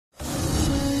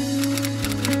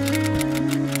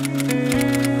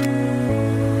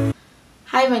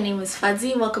Hi, my name is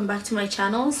Fadzi. Welcome back to my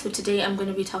channel. So today I'm going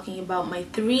to be talking about my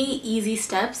 3 easy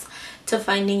steps to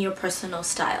finding your personal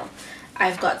style.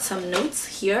 I've got some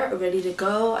notes here ready to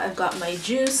go. I've got my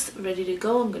juice ready to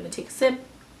go. I'm going to take a sip.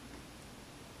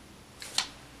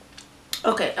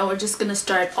 Okay, and we're just going to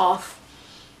start off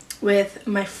with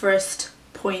my first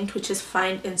point, which is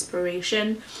find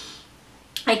inspiration.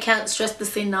 I can't stress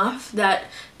this enough that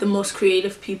the most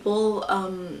creative people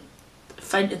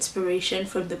find inspiration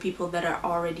from the people that are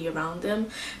already around them.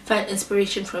 Find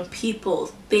inspiration from people,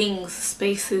 things,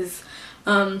 spaces,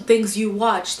 things you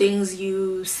watch, things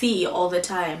you see all the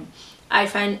time. I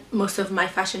find most of my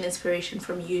fashion inspiration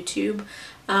from YouTube.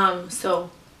 A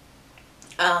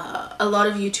lot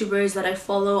of YouTubers that I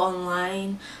follow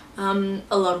online,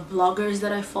 a lot of bloggers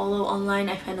that I follow online,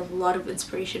 I find a lot of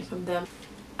inspiration from them.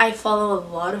 I follow a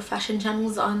lot of fashion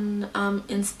channels on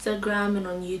Instagram and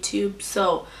on YouTube,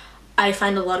 so I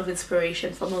find a lot of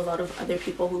inspiration from a lot of other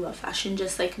people who love fashion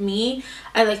just like me.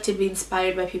 I like to be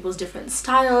inspired by people's different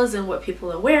styles and what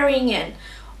people are wearing and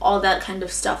all that kind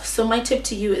of stuff. So my tip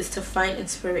to you is to find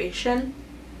inspiration.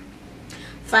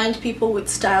 Find people with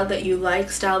style that you like,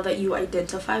 style that you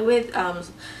identify with,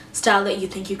 style that you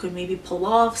think you could maybe pull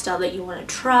off, style that you want to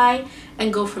try,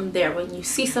 and go from there. When you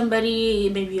see somebody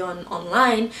maybe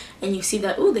online and you see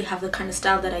that, oh, they have the kind of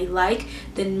style that I like,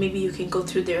 then maybe you can go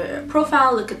through their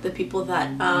profile, look at the people that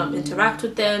interact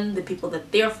with them, the people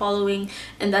that they're following,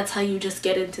 and that's how you just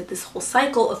get into this whole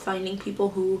cycle of finding people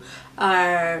who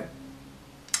have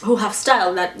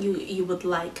style that you would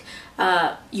like.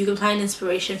 You can find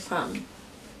inspiration from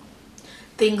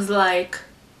things like,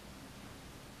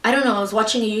 I don't know, I was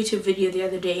watching a YouTube video the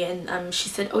other day and she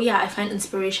said, oh yeah, I find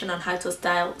inspiration on how to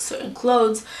style certain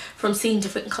clothes from seeing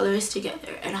different colors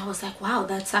together. And I was like, wow,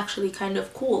 that's actually kind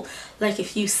of cool. Like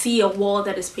if you see a wall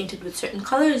that is painted with certain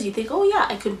colors, you think, oh yeah,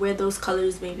 I could wear those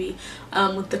colors maybe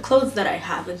with the clothes that I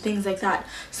have and things like that.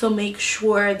 So make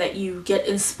sure that you get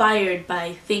inspired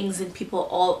by things and people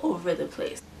all over the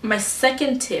place. My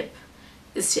second tip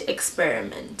is to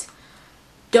experiment.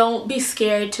 Don't be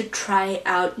scared to try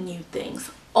out new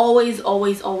things. Always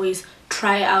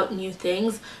try out new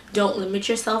things. Don't limit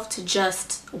yourself to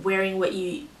just wearing what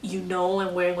you know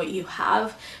and wearing what you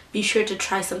have. Be sure to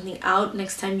try something out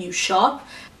next time you shop.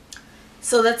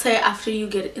 So let's say after you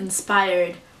get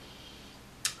inspired,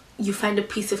 you find a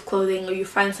piece of clothing or you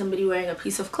find somebody wearing a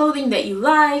piece of clothing that you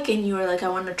like and you're like, I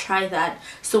want to try that.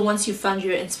 So once you found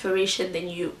your inspiration,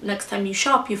 then next time you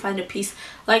shop, you find a piece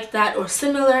like that or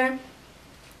similar,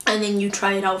 and then you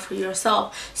try it out for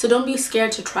yourself. So don't be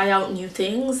scared to try out new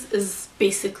things is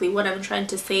basically what I'm trying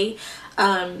to say.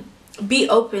 Be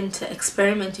open to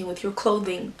experimenting with your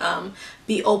clothing.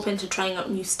 Be open to trying out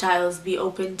new styles. Be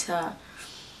open to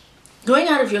going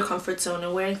out of your comfort zone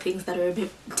and wearing things that are a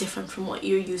bit different from what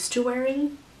you're used to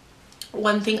wearing.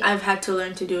 One thing I've had to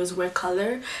learn to do is wear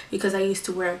color, because I used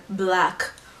to wear black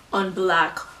on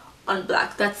black on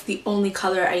black. That's the only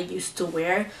color I used to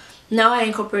wear. Now I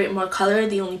incorporate more color.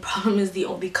 The only problem is the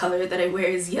only color that I wear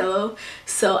is yellow,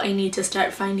 so I need to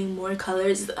start finding more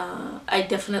colors. I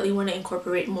definitely want to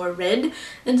incorporate more red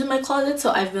into my closet,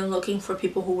 so I've been looking for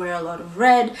people who wear a lot of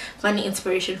red, finding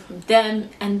inspiration from them,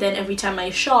 and then every time I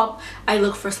shop I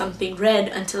look for something red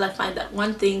until I find that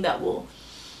one thing that will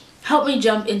help me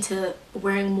jump into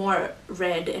wearing more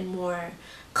red and more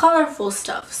colorful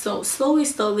stuff. So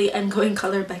slowly I'm going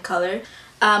color by color.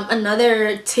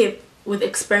 Another tip with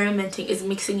experimenting is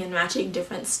mixing and matching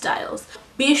different styles.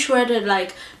 Be sure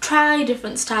to try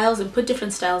different styles and put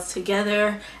different styles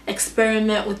together,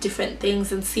 experiment with different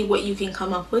things and see what you can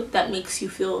come up with that makes you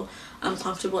feel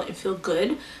comfortable and feel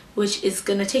good, which is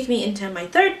gonna take me into my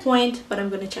third point, but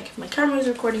I'm gonna check if my camera is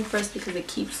recording first because it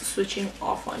keeps switching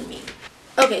off on me.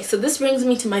 Okay, so this brings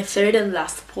me to my third and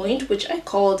last point, which I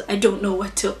called I don't know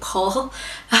what to call,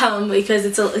 because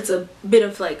it's a bit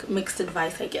of mixed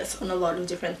advice, I guess, on a lot of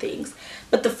different things.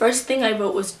 But the first thing I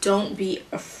wrote was don't be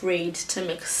afraid to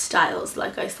mix styles,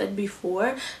 like I said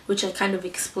before, which I kind of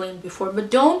explained before. But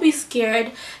don't be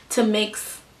scared to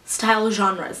mix style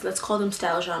genres. Let's call them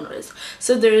style genres.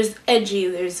 So there's edgy,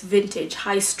 there's vintage,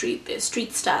 high street, there's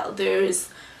street style,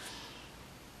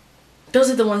 those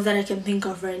are the ones that I can think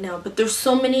of right now, but there's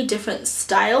so many different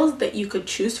styles that you could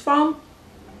choose from,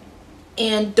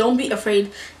 and don't be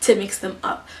afraid to mix them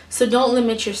up. So don't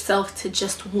limit yourself to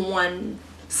just one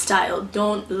style.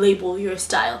 Don't label your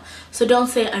style. So don't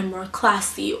say I'm more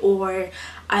classy, or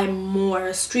I'm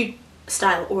more street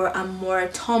style, or I'm more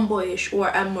tomboyish, or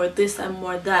I'm more this, I'm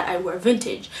more that, I wear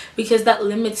vintage, because that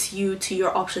limits you to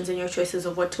your options and your choices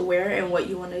of what to wear and what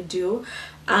you want to do.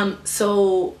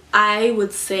 So I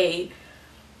would say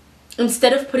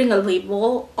instead of putting a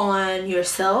label on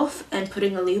yourself and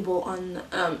putting a label on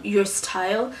your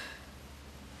style,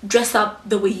 dress up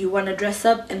the way you want to dress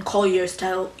up and call your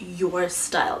style your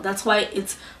style. That's why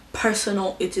it's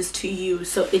personal, it is to you,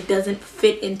 so it doesn't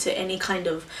fit into any kind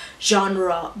of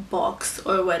genre box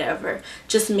or whatever.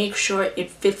 Just make sure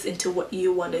it fits into what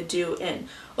you want to do, and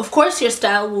of course your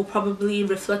style will probably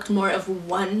reflect more of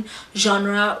one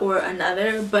genre or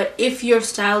another, but if your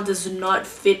style does not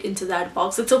fit into that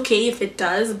box, it's okay if it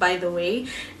does. By the way,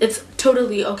 it's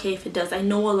totally okay if it does. I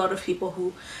know a lot of people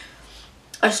who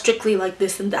are strictly like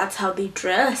this and that's how they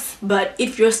dress, but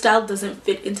if your style doesn't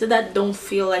fit into that, don't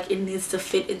feel like it needs to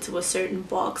fit into a certain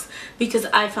box, because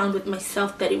I found with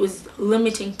myself that it was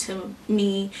limiting to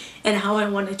me and how I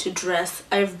wanted to dress.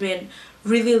 I've been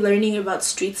really learning about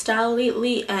street style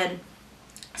lately and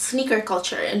sneaker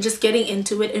culture and just getting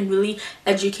into it and really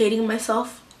educating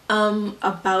myself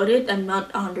about it. I'm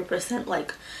not 100%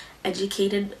 like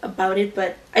educated about it,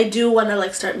 but I do want to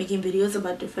like start making videos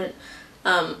about different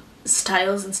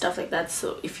styles and stuff like that.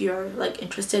 So if you're like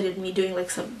interested in me doing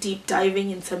like some deep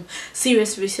diving and some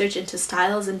serious research into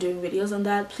styles and doing videos on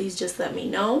that, please just let me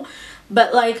know.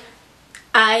 But like,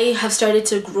 I have started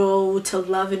to grow to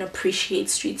love and appreciate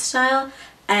street style,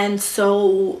 and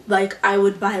so like I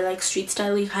would buy like street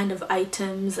style kind of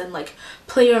items and like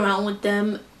play around with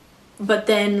them. But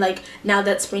then like now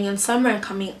that spring and summer are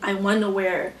coming, I want to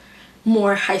wear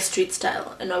more high street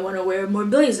style and I want to wear more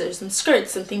blazers and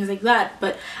skirts and things like that,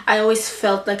 but I always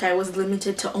felt like I was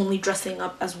limited to only dressing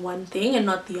up as one thing and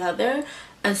not the other.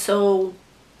 And so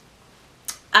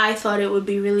I thought it would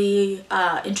be really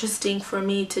interesting for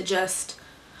me to just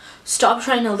stop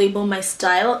trying to label my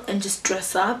style and just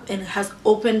dress up, and it has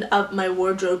opened up my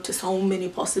wardrobe to so many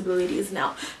possibilities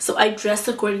now. So I dress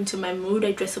according to my mood,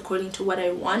 I dress according to what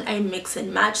I want, I mix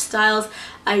and match styles,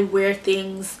 I wear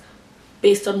things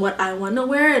based on what I want to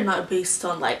wear and not based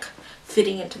on like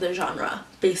fitting into the genre,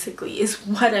 basically, is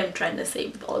what I'm trying to say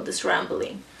with all this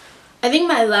rambling. I think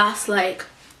my last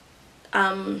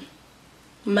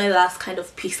kind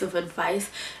of piece of advice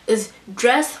is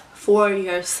dress for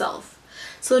yourself.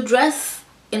 So dress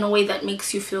in a way that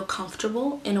makes you feel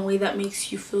comfortable, in a way that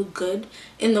makes you feel good,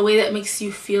 in the way that makes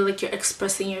you feel like you're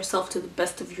expressing yourself to the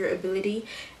best of your ability,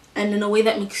 and in a way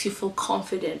that makes you feel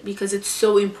confident, because it's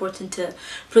so important to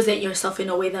present yourself in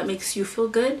a way that makes you feel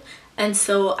good. And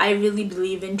so I really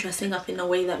believe in dressing up in a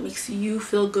way that makes you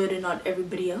feel good and not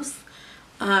everybody else.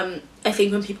 I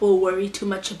think when people worry too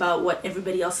much about what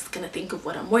everybody else is going to think of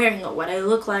what I'm wearing or what I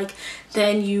look like,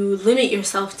 then you limit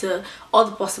yourself to all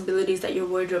the possibilities that your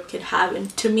wardrobe could have.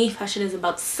 And to me, fashion is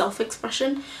about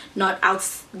self-expression, not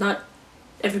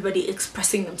everybody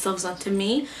expressing themselves onto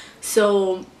me.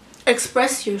 So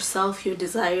express yourself, your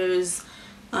desires,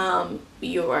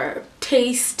 your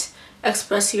taste,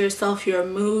 express yourself, your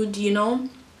mood, you know.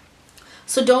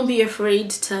 So don't be afraid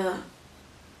to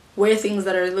wear things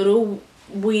that are a little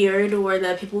weird or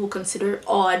that people will consider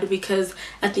odd, because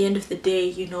at the end of the day,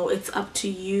 you know, it's up to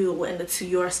you and it's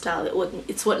your style.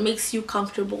 It's what makes you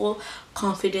comfortable,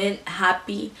 confident,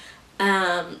 happy.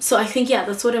 So I think, yeah,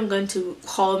 that's what I'm going to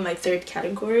call my third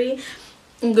category.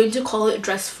 I'm going to call it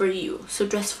dress for you. So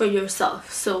dress for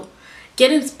yourself. So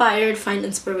get inspired, find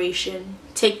inspiration,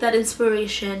 take that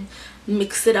inspiration,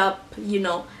 mix it up, you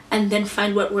know, and then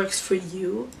find what works for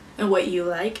you and what you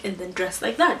like, and then dress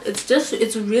like that.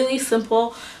 It's really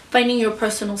simple, finding your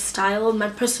personal style. My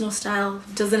personal style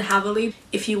doesn't have a label.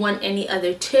 If you want any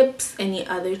other tips, any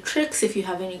other tricks, if you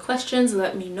have any questions,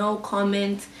 let me know,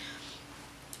 comment,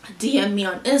 DM me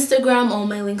on Instagram. All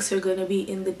my links are going to be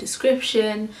in the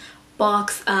description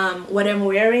box. What I'm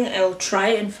wearing, I'll try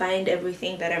and find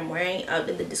everything that I'm wearing out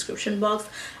in the description box.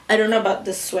 I don't know about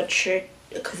this sweatshirt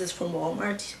because it's from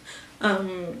Walmart,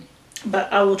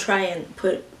 but I will try and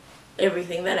put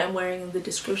everything that I'm wearing in the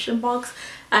description box.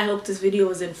 I hope this video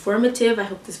was informative. I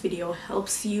hope this video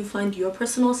helps you find your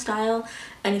personal style,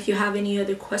 and if you have any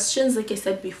other questions, like I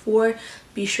said before,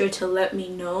 be sure to let me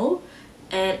know,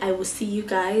 and I will see you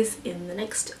guys in the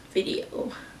next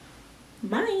video.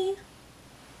 Bye.